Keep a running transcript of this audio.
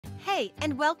Hey,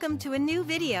 and welcome to a new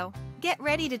video. Get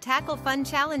ready to tackle fun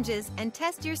challenges and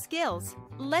test your skills.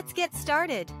 Let's get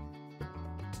started.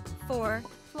 4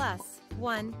 plus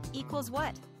 1 equals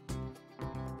what?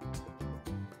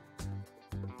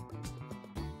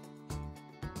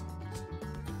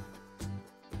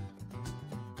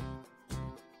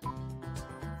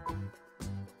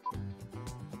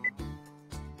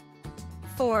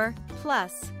 Four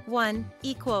plus 1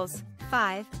 equals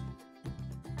 5.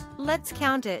 Let's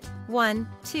count it. 1,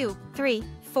 2, 3,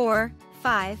 4,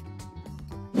 5.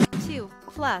 2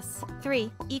 plus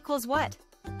 3 equals what?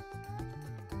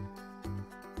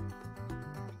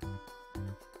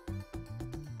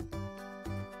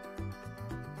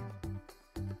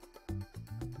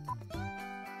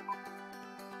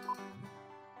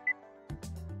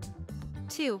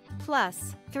 Two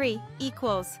plus 3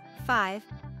 equals 5.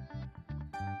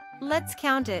 Let's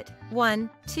count it. 1,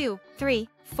 2, 3,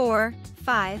 4,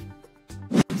 5.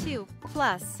 2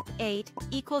 plus 8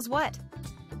 equals what?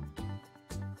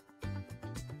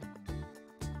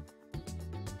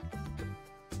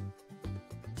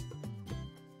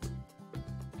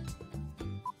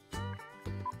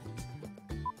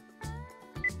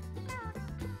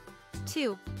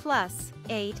 Two plus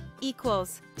 8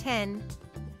 equals 10.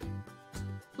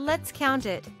 Let's count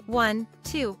it. 1,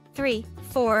 2, 3,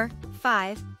 4,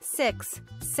 5, 6,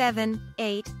 7,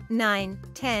 8, 9,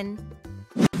 10.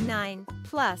 9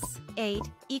 plus 8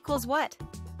 equals what?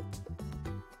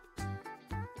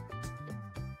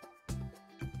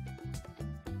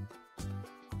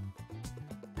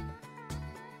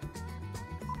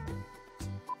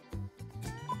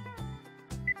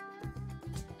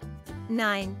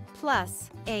 Nine plus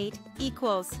 8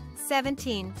 equals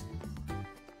 17.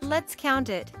 Let's count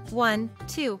it. 1,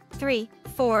 2, 3,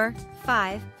 4,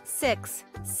 5, 6,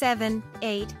 7,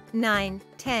 8, 9,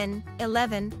 10,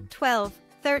 11, 12,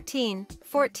 13,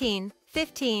 14,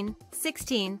 15,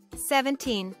 16,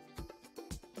 17.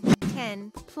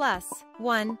 10 plus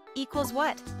 1 equals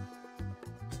what?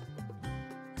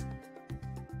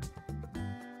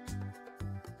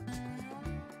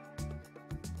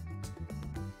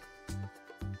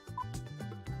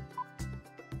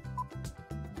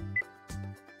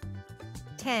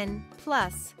 Ten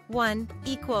plus 1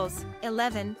 equals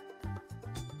 11.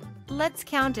 Let's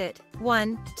count it.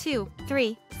 1, 2,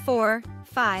 3, 4,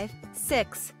 5,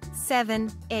 6,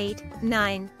 7, 8,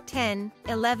 9, 10,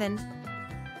 11.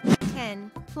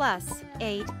 10 plus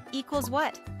 8 equals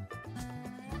what?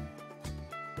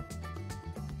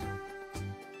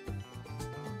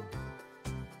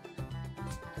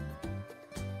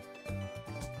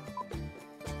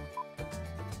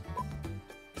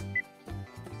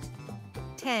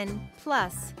 Ten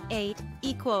plus 8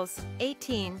 equals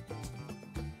 18.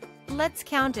 Let's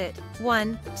count it.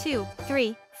 1, 2,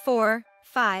 3, 4,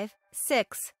 5,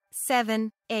 6,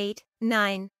 7, 8,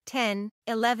 9, 10,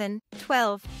 11,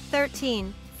 12,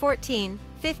 13, 14,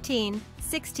 15,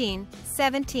 16,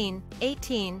 17,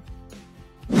 18.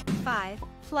 5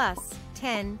 plus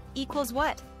 10 equals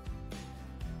what?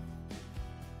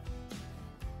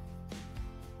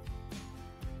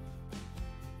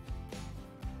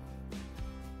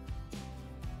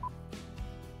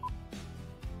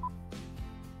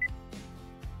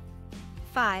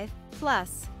 Five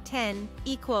plus 10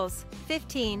 equals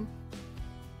 15.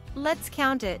 Let's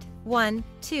count it. 1,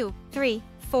 2, 3,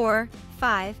 4,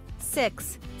 5,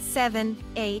 6, 7,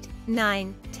 8,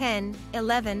 9, 10,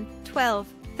 11, 12,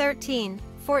 13,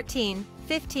 14,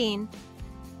 15.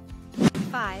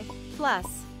 5 plus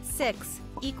 6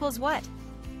 equals what?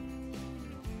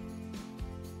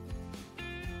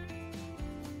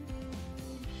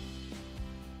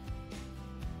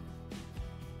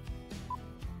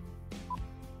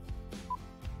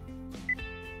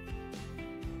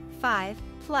 Five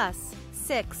plus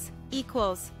 6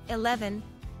 equals 11.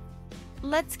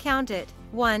 Let's count it.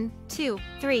 1, 2,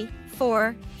 3,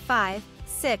 4, 5,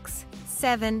 6,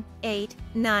 7, 8,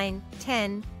 9,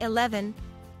 10, 11.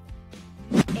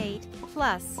 8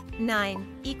 plus 9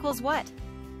 equals what?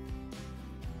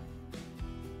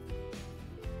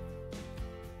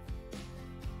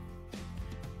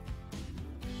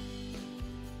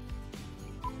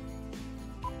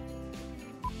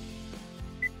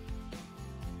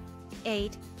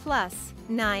 Eight plus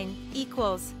 9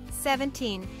 equals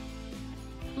 17.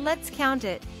 Let's count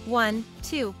it. 1,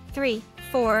 2, 3,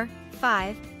 4,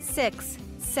 5, 6,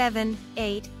 7,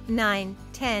 8, 9,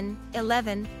 10,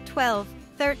 11, 12,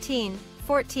 13,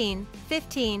 14,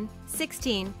 15,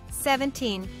 16,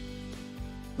 17.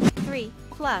 3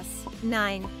 plus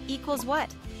 9 equals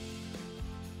what?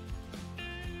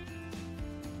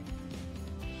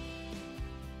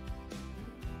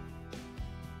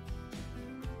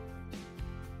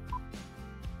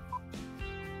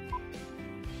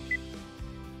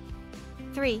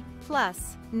 3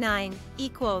 plus 9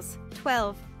 equals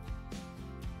 12.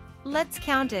 Let's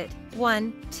count it.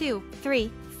 1, 2,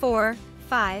 3, 4,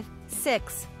 5,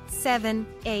 6, 7,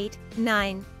 8,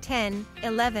 9, 10,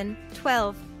 11,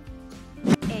 12.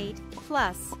 8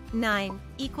 plus 9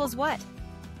 equals what?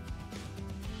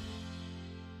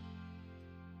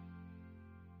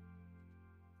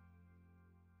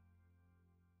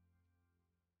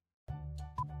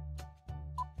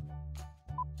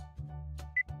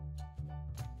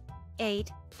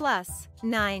 Eight plus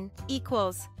 9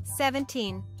 equals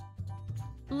 17.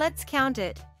 Let's count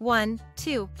it. 1,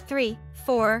 2, 3,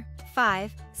 4,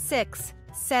 5, 6,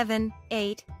 7,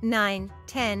 8, 9,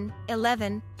 10,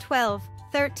 11, 12,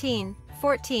 13,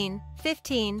 14,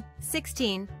 15,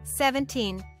 16,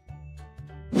 17.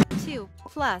 2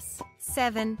 plus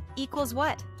 7 equals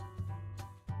what?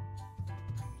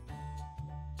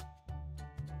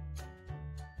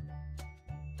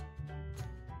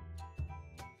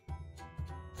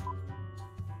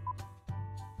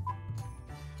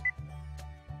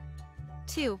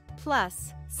 Two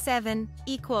plus 7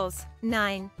 equals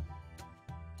 9.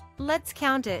 Let's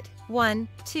count it. 1,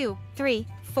 2, 3,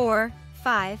 4,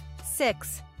 5,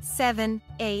 6, 7,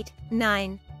 8,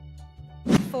 9.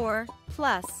 4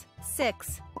 plus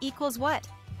 6 equals what?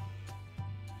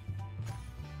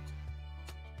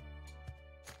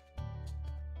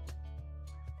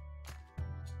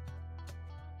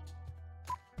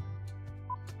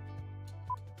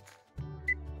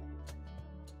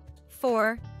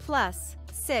 Four plus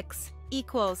 6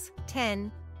 equals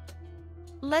 10.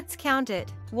 Let's count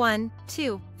it. 1,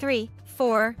 2, 3,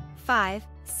 4, 5,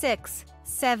 6,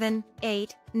 7,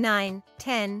 8, 9,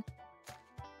 10.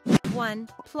 1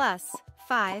 plus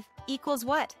 5 equals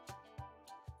what?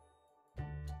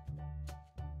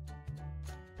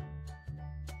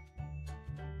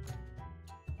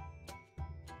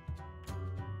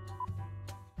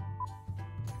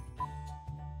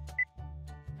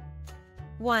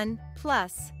 One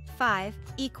plus 5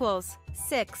 equals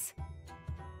 6.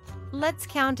 Let's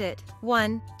count it.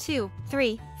 1, 2,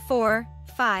 3, 4,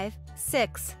 5,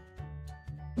 6.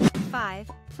 5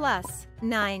 plus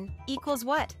 9 equals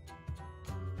what?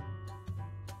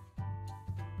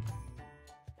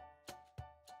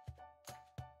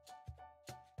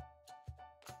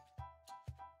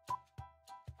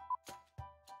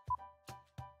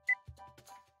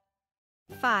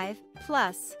 Five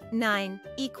plus 9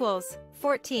 equals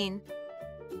 14.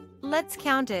 Let's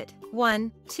count it.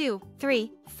 1, 2,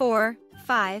 3, 4,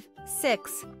 5,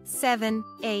 6, 7,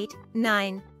 8,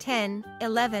 9, 10,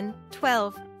 11,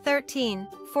 12, 13,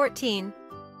 14.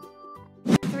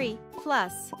 3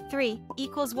 plus 3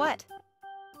 equals what?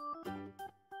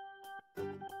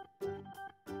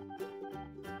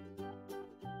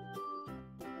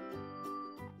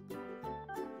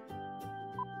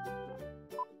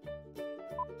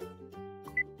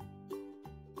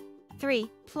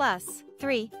 Three plus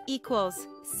 3 equals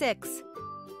 6.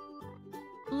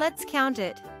 Let's count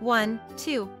it. 1,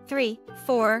 2, 3,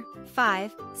 4,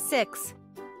 5, 6.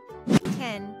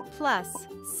 10 plus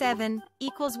 7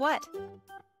 equals what?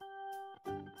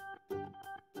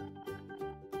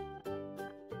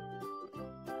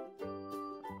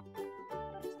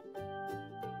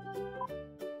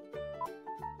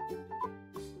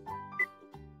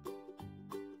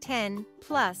 Ten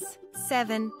plus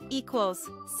 7 equals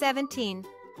 17.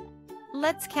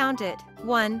 Let's count it.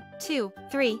 1, 2,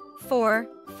 3, 4,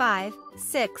 5,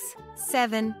 6,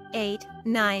 7, 8,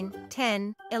 9,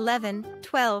 10, 11,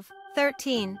 12,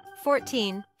 13,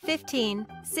 14, 15,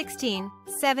 16,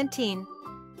 17.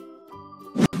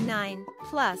 9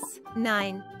 plus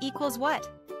 9 equals what?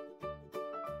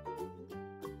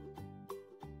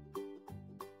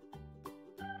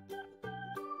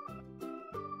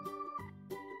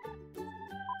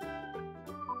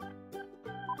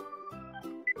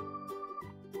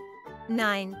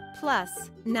 Nine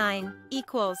plus 9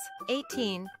 equals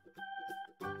 18.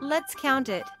 Let's count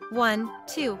it. 1,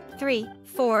 2, 3,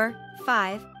 4,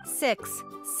 5, 6,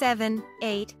 7,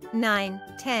 8, 9,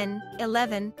 10,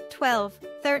 11, 12,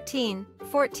 13,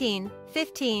 14,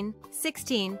 15,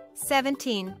 16,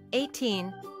 17,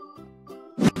 18.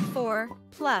 4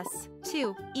 plus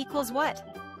 2 equals what?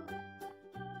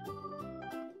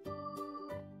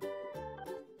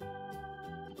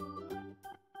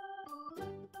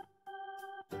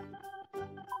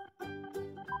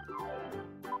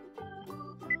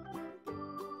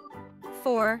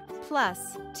 Four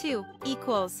plus 2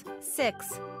 equals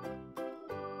 6.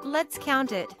 Let's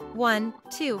count it. 1,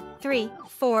 2, 3,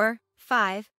 4,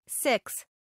 5, 6.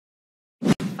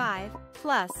 5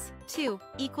 plus 2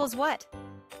 equals what?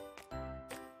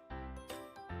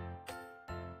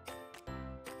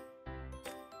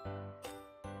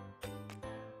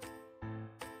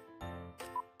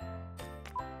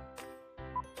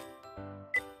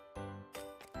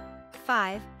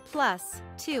 5 plus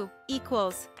 2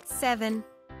 equals 7.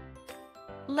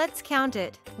 Let's count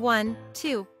it. 1,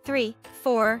 2, 3,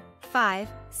 4, 5,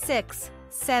 6,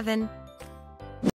 7,